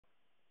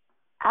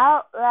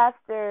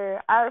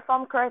Outlaster. If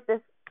I'm correct,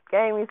 this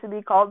game used to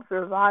be called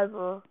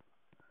Survival.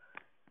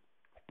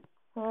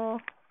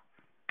 Font.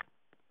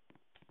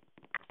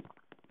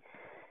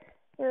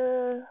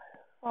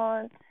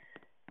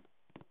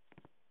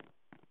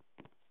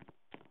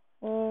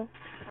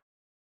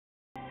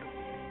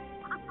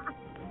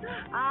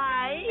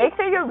 Make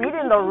sure you're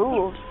reading the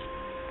rules.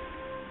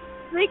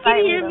 They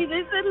can hear me.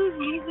 They said whose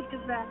music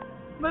is that?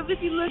 But if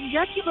you look,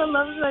 Yakima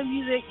loves my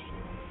music.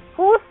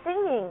 Who's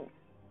singing?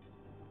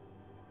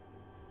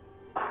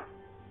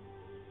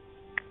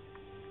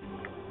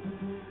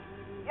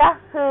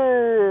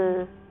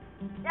 Yahoo!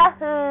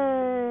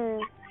 Yahoo!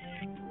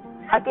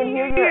 I can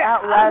hear you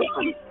out loud.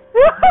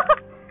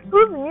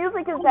 Whose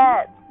music is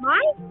that?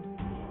 Mine?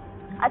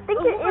 I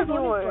think it is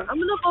yours. I'm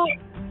gonna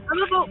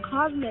vote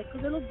Cosmic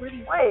because it looks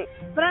pretty. Wait,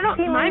 but I don't.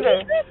 My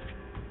music?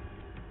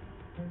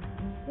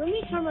 Let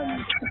me turn my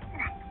music.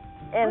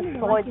 And it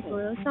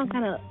sounds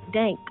kind of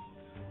dank.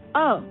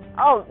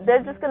 Oh,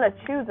 they're just gonna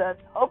choose us.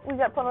 Hope we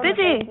get put on the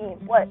same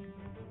team. What?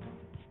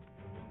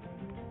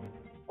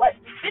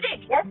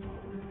 Physics. Yes.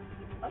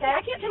 Okay,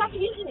 I can't turn off the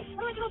music.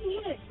 How do I turn off the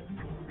music?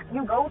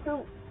 You go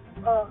to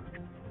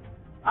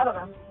I don't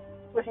know.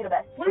 Wish you the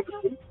best.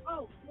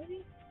 Oh, maybe.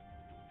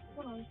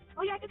 Hold on.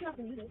 Oh yeah, I can turn off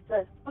the music.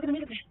 Good. Okay, the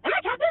music. Am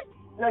I captain?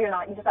 No, you're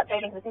not. You just got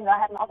chosen to the team that I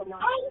happen to also be on.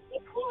 Oh,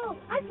 that's cool.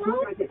 Hi,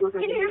 Sloan.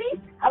 Can you hear me?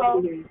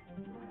 Hello.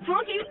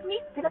 Sloan, can you hear me?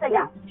 She said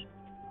yeah.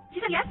 She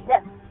said yes?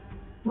 Yes.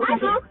 Hi,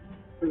 Sloan.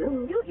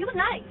 You look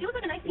nice. You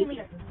look like a nice team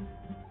leader.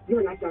 You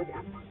were nice,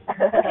 yeah.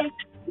 Okay.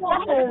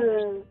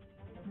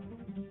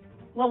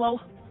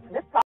 Whoa.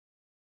 This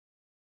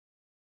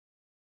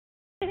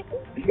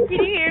Can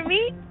you hear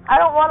me? I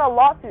don't want a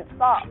lawsuit.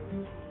 Stop.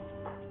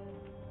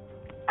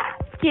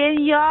 Can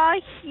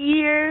y'all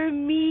hear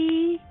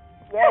me?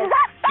 Yes,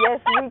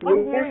 we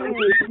can hear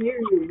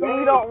you.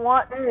 You don't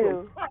want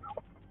to.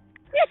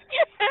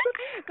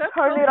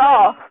 Turn it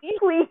off,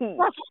 please.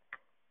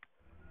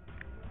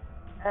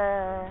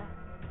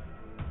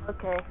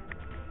 Okay.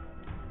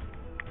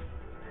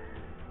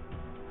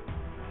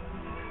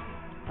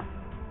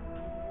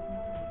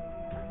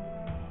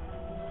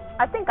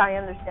 I think I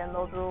understand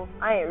those rules.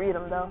 I ain't read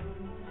them though.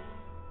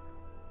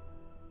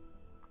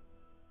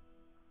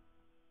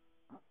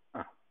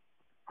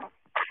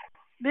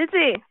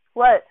 Busy.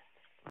 What?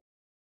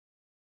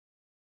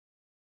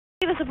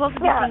 She was supposed to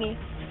be singing.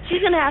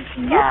 She's gonna have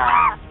to.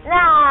 Yeah.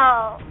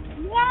 No.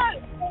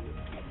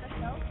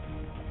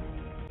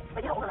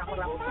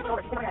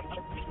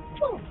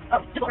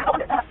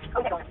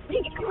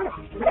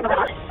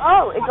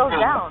 Oh, it goes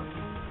down.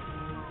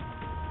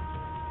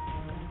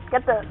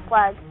 Get the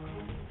flag.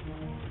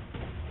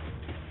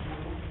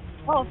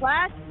 Oh,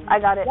 flag? I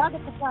got it. Y'all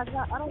get the flag.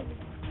 I don't.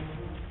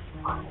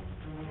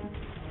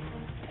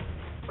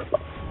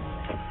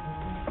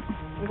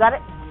 You got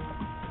it?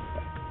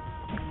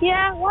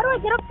 Yeah. Why do I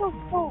get up so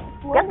slow?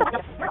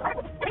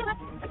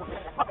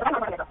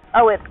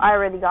 Oh, I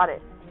already got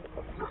it.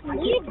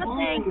 Leave the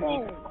dang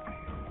thing.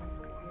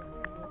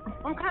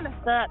 I'm kind of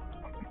stuck.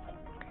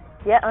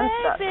 Yeah,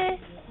 unstuck. Baby.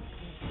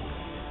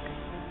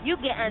 You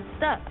get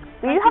unstuck.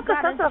 Do you have to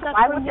touch the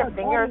flag with your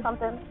finger or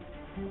something?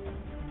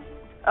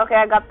 Okay,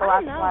 I got the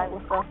last flag.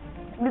 Let's go.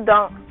 You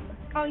don't.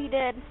 Oh, you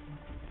did.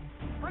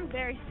 I'm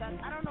very stuck.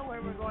 I don't know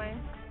where we're going.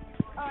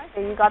 Oh,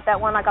 okay, you got that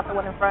one. I got the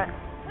one in front.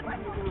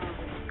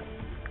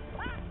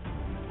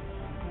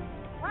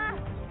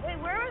 Wait,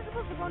 where are we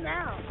supposed to go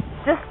now?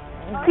 Just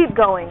keep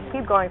going.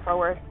 Keep going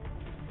forward.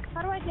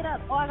 How do I get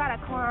up? Oh, I gotta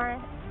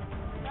climb.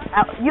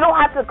 You don't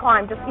have to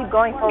climb. Just keep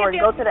going forward.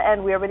 Go to the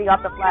end. We already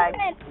got the flag.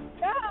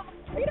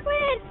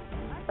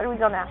 Where do we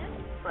go now?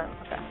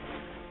 Okay.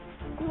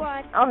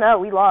 What? Oh no,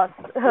 we lost.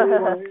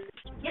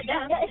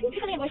 Yeah, if you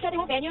can voice chat, they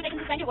won't ban you. They can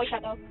suspend your voice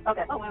chat though.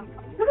 Okay. Oh wow.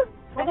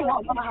 I'm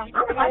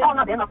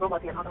not in my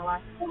Roblox yet, I'm not gonna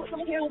lie.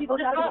 Someone here will be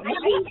voted out. I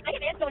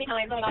can dance so many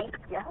times. Oh my god.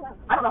 Yeah.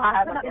 I don't know how I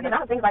have the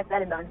amount of things I've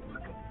said and done.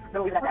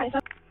 Don't leave that back.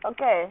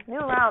 Okay, new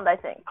round I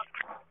think.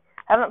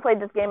 I haven't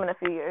played this game in a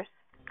few years.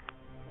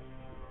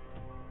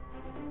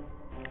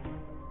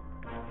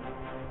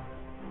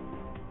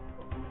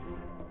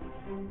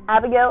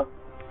 Abigail,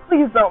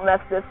 please don't mess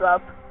this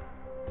up.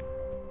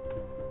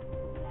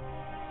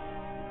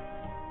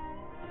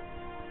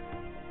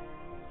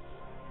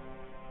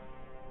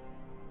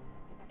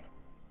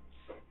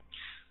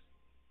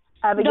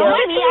 Abigail. Don't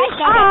mind me, I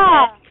suck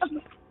at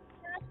this.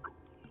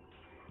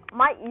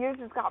 My ears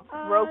just got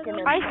broken.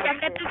 I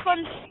suck at this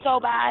one so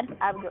bad.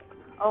 Abigail.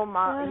 Oh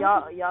my,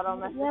 y'all don't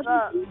mess this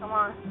up. Come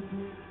on.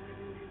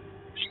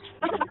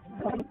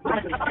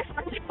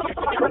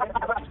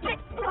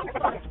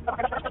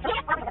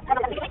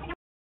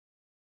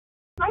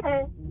 My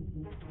turn.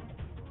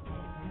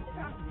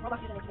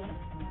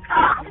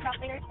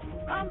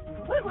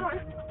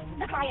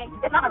 It's crying.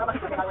 It's not my Roblox,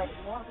 by the way.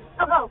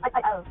 Oh no,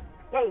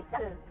 yay,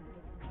 that is.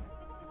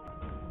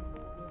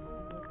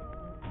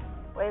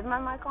 Wait, is my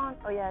mic on?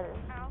 Oh yeah, it is.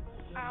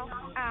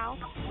 Ow.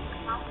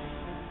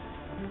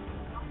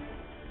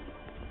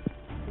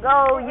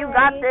 Go, you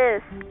got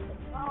this.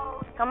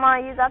 Come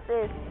on, you got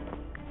this.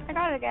 I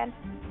got it again.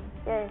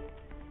 Yay.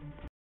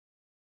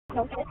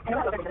 That's what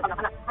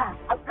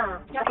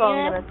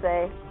I'm gonna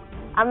say.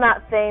 I'm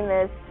not saying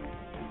this.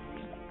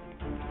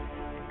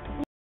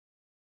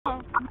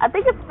 I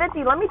think it's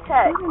 50. Let me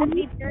check.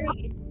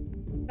 53.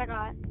 I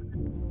got.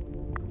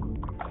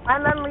 My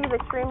memory is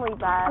extremely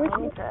bad. Let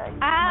me check.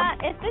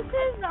 If this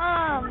is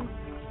one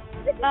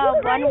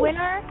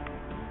winner.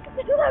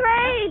 Do the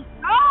race!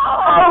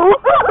 Oh!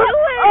 Do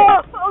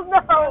it! Oh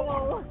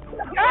no!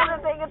 I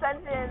wasn't paying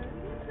attention.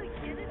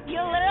 You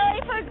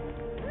literally put.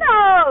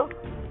 No!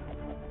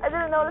 I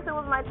didn't notice it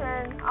was my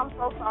turn. I'm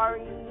so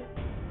sorry.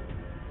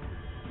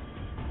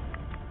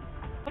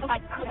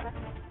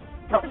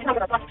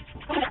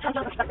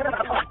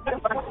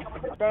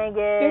 Dang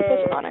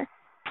it. Honor.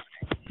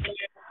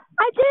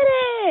 I did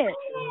it!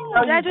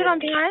 No, Did I do it on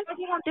time?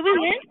 Did we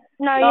win?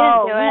 No, you No,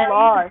 didn't do we it.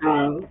 lost.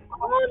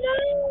 Oh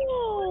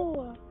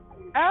no!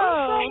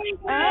 Oh.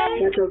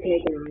 That's okay,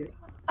 guys.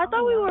 I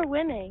thought we were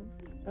winning.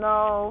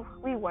 No,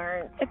 we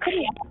weren't. It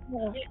couldn't.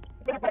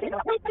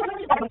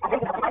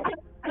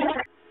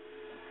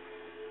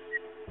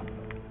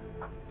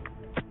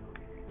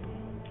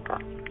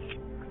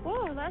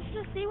 Whoa, let's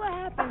just see what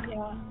happens,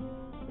 y'all.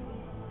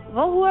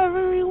 Vote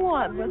whoever we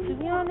want, but to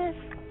be honest,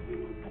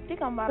 I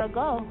think I'm about to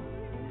go.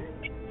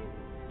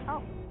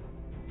 Oh,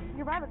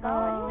 you're about to go?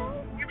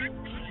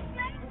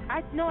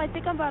 I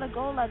think I'm about to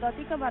go. Like, I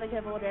think I'm about to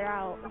get voted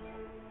out.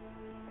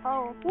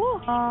 Oh, woo.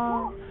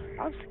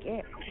 I'm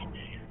scared.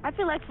 I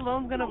feel like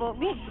Sloan's gonna vote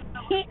me.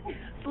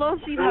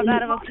 Sloan sees how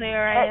bad of a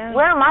player I am.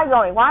 Where am I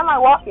going? Why am I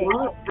walking?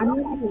 Well, I'm not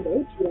even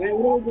going to. I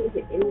literally didn't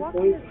get any Walk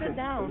points. and sit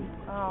down.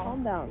 Oh.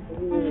 Calm down.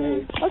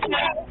 Okay.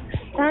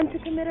 Time to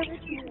commit a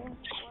ritual.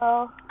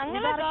 Well, I'm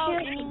gonna go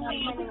eeny,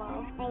 meeny, miny,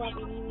 moe. I love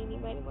eeny, meeny,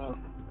 miny, moe.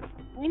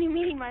 Eeny,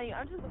 meeny, miny.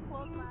 I'm just a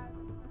close line.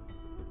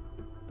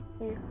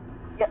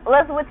 yeah,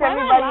 let's wish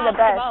everybody the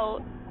best.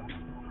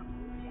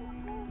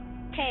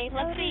 Okay,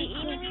 let's see.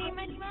 Eeny, meeny,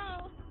 miny,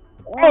 moe.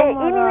 Hey,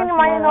 eeny, meeny,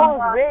 miny, moe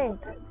is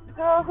rigged.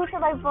 Girl, who should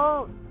I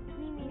vote?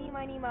 Eeny, meeny,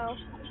 miny, moe.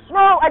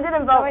 No, I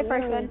didn't vote. My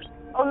first one.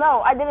 Oh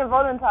no, I didn't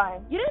vote in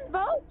time. You didn't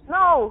vote?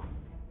 No,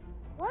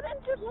 Why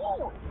didn't you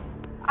vote?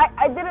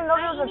 I didn't know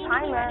there was a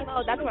timer.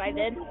 Oh, that's what I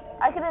did.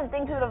 I couldn't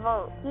think who to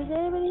vote. Does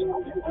anybody?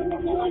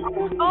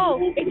 Oh,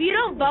 if you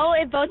don't vote,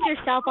 it votes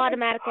yourself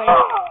automatically.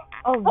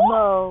 Oh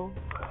no.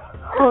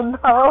 Oh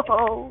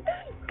no.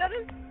 That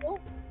is so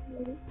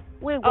funny.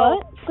 Wait, what?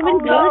 Oh,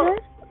 Somebody voted?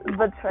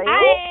 Betrayal?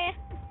 Hi.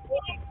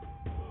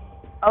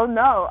 Oh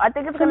no, I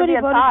think it's gonna be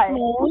a tie.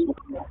 Sloan?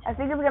 I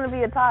think it's gonna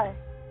be a tie.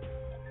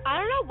 I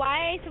don't know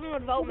why someone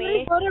would vote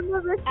me.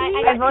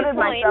 I voted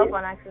myself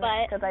on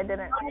accident because I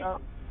didn't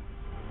vote.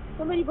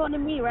 Somebody voted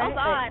me, right?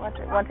 Watch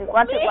it. It's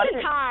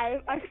a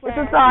tie, I swear.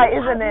 It's a tie,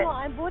 isn't it? No,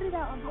 I'm voted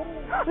out.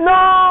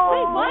 No!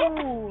 Wait, what?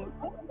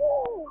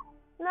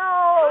 No!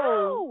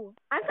 Oh,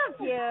 I'm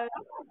confused.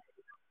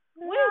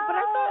 Wait, but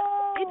I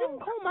thought it didn't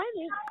call my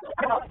name.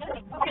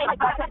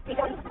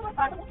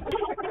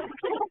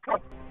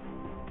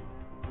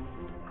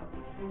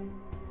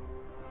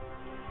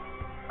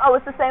 Oh,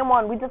 it's the same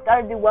one. We just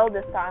gotta do well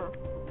this time.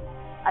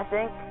 I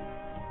think.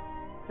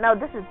 No,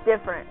 this is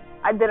different.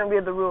 I didn't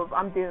read the rules.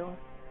 I'm doomed.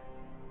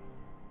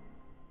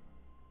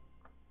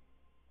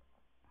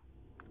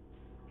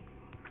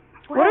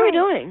 What are we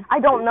doing? I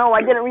don't know.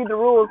 I didn't read the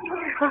rules.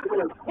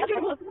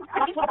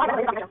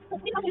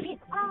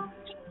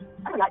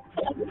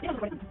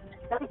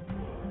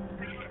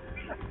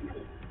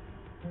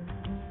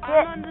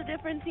 I'm on a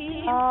different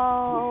team.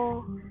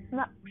 Oh,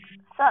 no,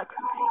 sucks.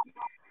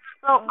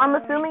 So I'm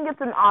assuming it's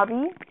an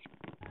obby.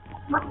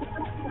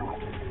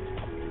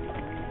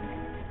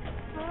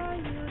 Are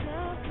you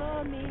down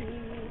for me?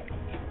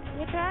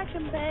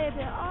 Attraction,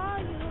 baby. Are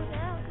you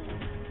down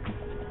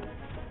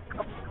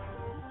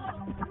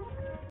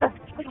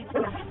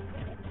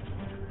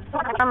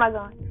Where am I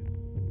going?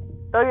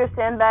 Throw your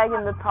sandbag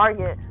in the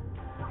target.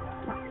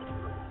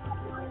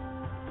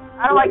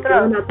 How do I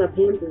throw? Not the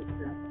Panthers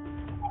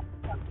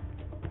stuff.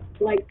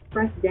 Like,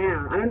 press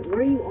down. Where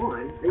are you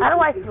on? How do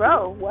I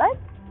throw? What?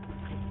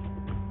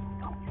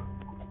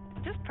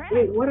 Just press.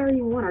 Wait, what are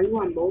you on? Are you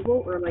on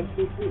mobile or like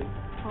PC?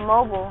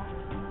 Mobile.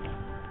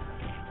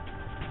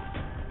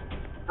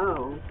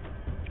 Oh.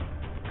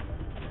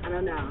 I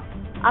don't know.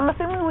 I'm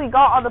assuming we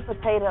got all the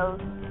potatoes.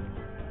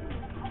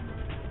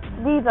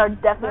 These are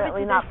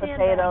definitely not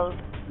potatoes.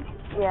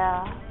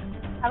 Yeah.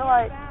 How do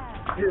I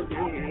Your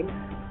bag.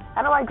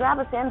 How do I grab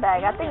a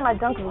sandbag? I think my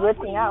junk is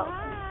glitching out.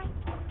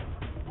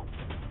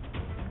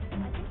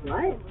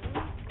 What?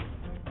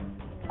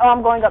 Oh,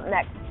 I'm going up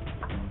next.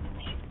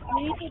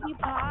 You need to be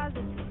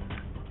positive.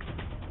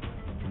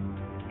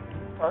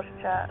 Close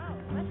chat.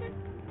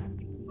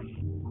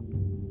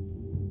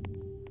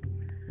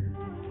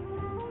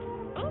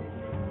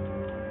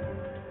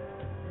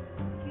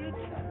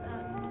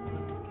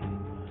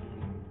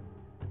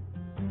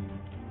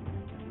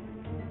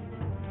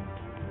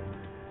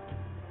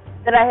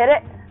 Did I hit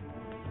it?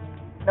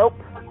 Nope.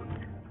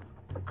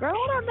 Girl,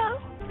 I don't know.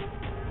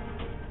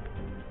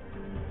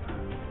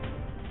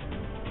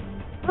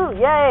 Ooh,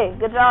 yay,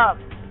 good job.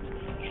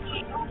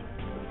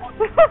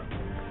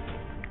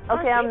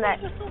 Okay, I'm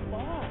next.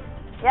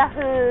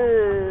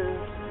 Yahoo!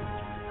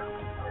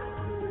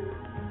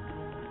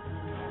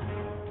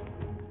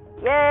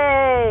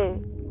 Yay!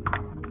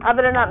 I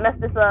better not mess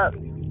this up.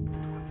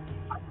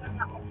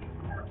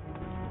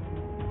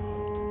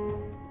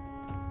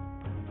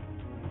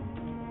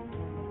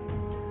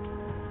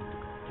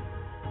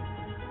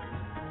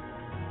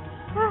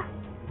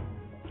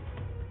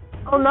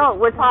 Oh no,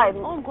 we're tied.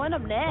 Oh, I'm going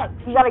up next.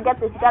 You gotta get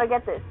this, you gotta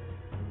get this.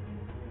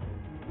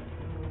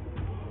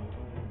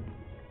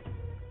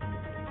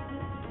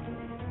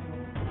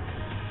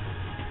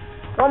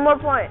 One more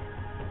point.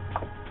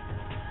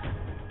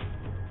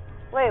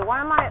 Wait,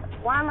 why am I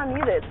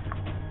muted?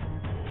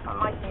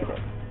 My mic's muted.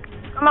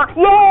 Come on,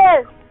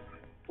 yes!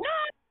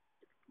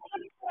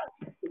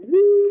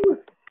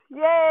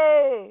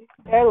 Yay!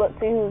 Okay, let's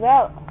see who's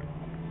out.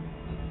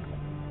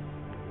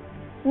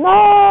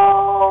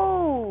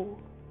 No!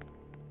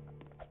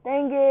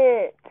 Dang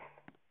it.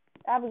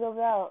 Abigail's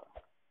out.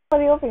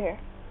 Somebody over here.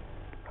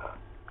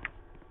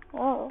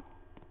 Oh.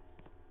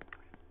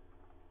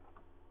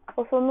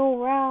 Also,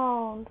 new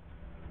round.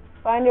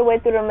 Find your way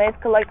through the maze,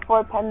 collect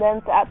 4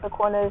 pendants at the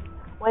corners.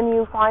 When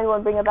you find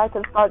one, bring it back to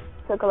the spot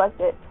to collect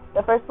it.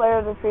 The first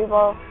player to retrieve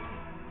all.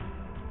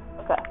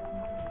 Okay.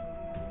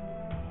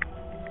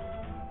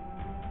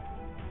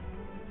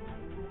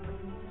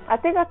 I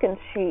think I can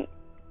cheat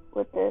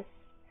with this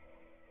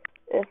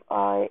if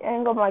I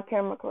angle my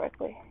camera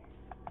correctly.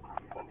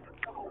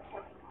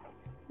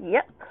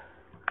 Yep.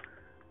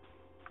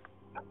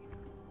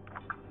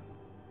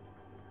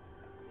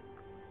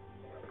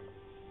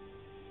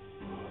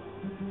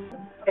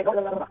 Okay, go.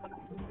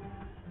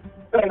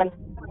 Okay, man.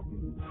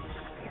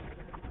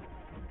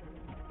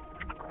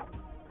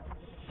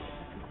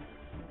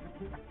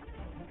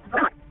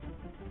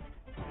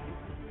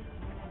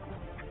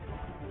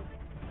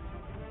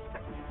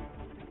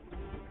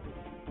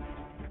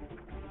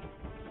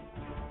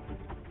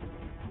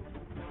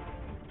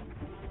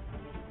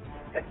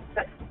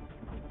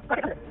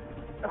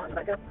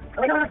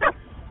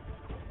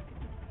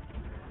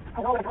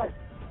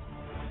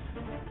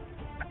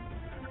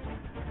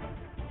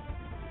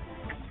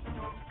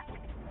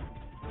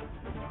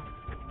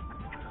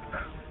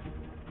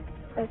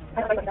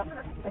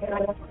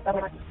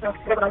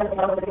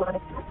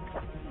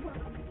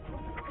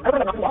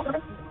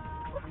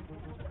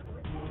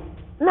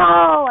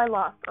 No, I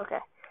lost. Okay.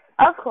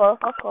 That was close.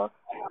 That was close.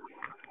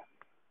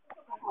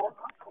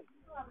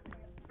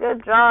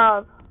 Good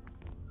job.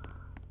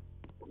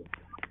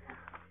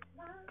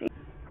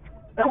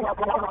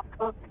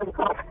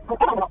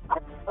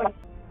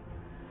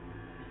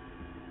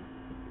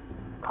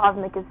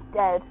 Cosmic is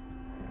dead.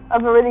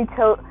 I've already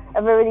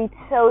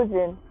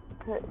chosen.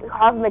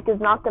 Cosmic is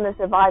not going to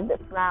survive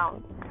this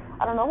round.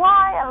 I don't know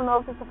why. I don't know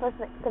if it's the first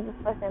name, because it's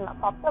the first name that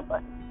popped up,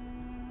 but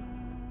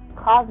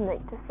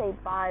Cosmic, just say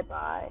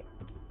bye-bye.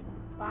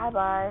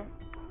 Bye-bye.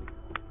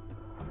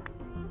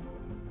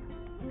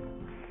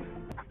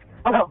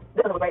 Oh no,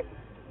 this is great.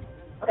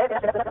 Okay,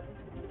 that's good.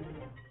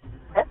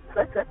 Okay,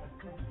 good.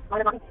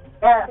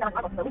 Yeah,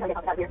 so we gotta get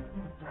out of here.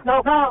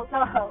 No. No.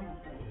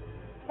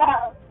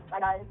 Bye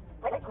guys.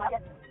 Wait, come on,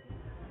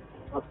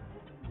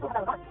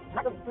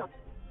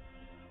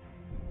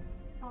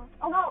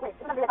 oh no, wait,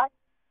 it's gonna be a tie.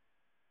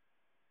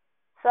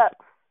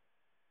 Sucks.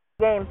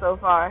 Game so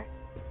far.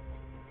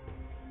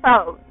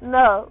 Oh,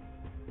 no.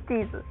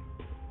 Jesus.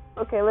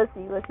 Okay, let's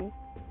see.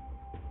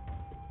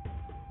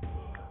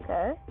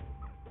 Okay.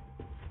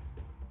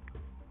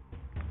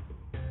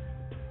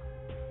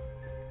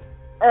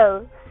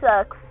 Oh,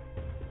 sucks.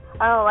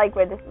 I don't like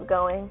where this is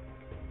going.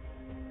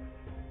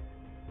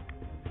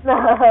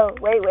 No,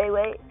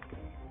 wait.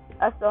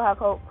 I still have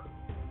hope.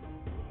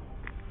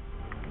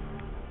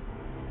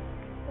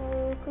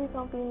 Hey, please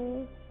don't be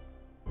me.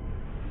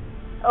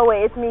 Oh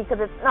wait, it's me because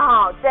it's...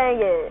 No, dang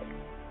it.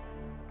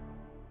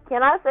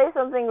 Can I say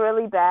something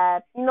really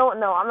bad? You know what?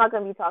 No, I'm not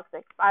going to be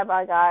toxic.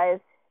 Bye-bye, guys.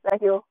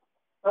 Thank you.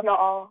 Love y'all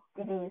all.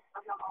 GG's.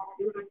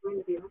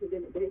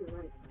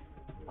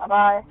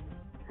 Bye-bye.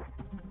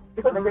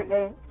 This was a great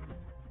game.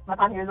 My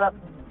time here is up.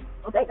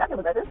 Okay, that's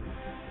what that is.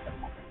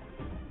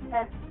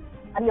 Okay.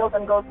 Adios,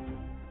 amigos.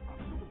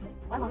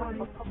 Why am I not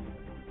supposed to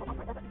talk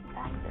like that?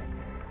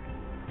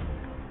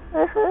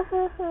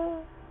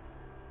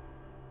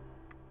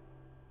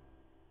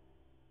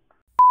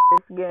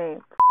 This game.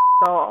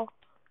 Oh.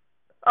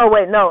 Oh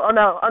wait, no. Oh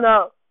no.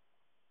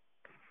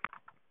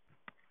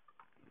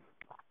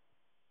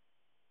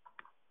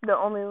 The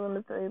only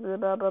limit is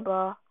blah blah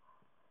blah.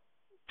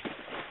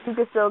 You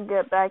can still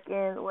get back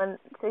in when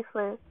 6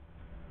 players.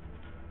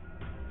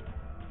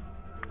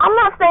 I'm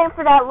not staying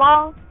for that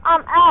long.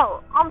 I'm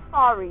out. I'm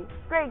sorry.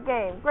 Great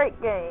game.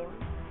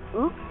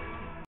 Oops.